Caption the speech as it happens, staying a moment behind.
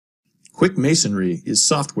QuickMasonry is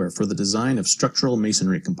software for the design of structural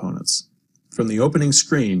masonry components. From the opening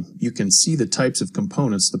screen, you can see the types of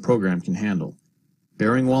components the program can handle: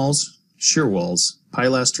 bearing walls, shear walls,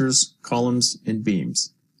 pilasters, columns, and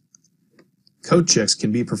beams. Code checks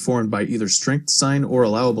can be performed by either strength design or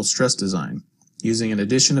allowable stress design, using an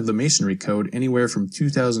edition of the masonry code anywhere from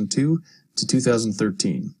 2002 to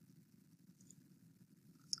 2013.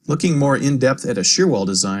 Looking more in-depth at a shear wall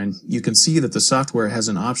design, you can see that the software has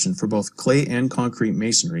an option for both clay and concrete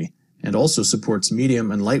masonry, and also supports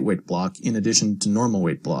medium and lightweight block in addition to normal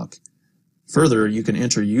weight block. Further, you can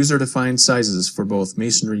enter user-defined sizes for both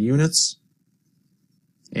masonry units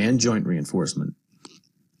and joint reinforcement.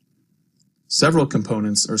 Several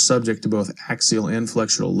components are subject to both axial and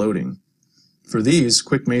flexural loading. For these,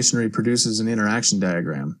 QuickMasonry produces an interaction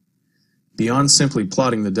diagram. Beyond simply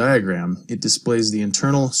plotting the diagram, it displays the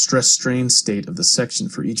internal stress-strain state of the section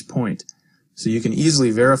for each point, so you can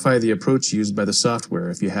easily verify the approach used by the software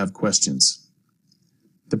if you have questions.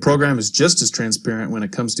 The program is just as transparent when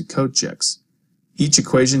it comes to code checks. Each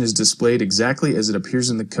equation is displayed exactly as it appears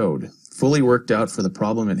in the code, fully worked out for the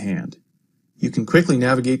problem at hand. You can quickly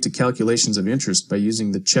navigate to calculations of interest by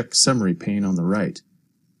using the check summary pane on the right.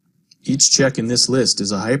 Each check in this list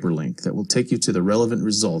is a hyperlink that will take you to the relevant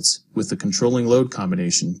results with the controlling load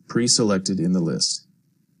combination pre-selected in the list.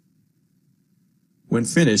 When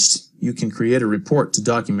finished, you can create a report to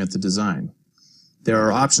document the design. There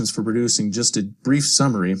are options for producing just a brief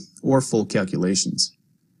summary or full calculations.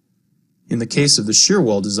 In the case of the shear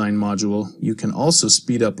wall design module, you can also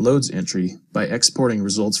speed up loads entry by exporting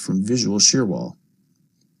results from Visual Shear Wall.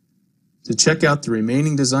 To check out the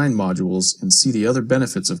remaining design modules and see the other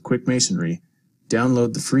benefits of QuickMasonry,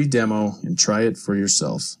 download the free demo and try it for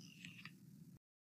yourself.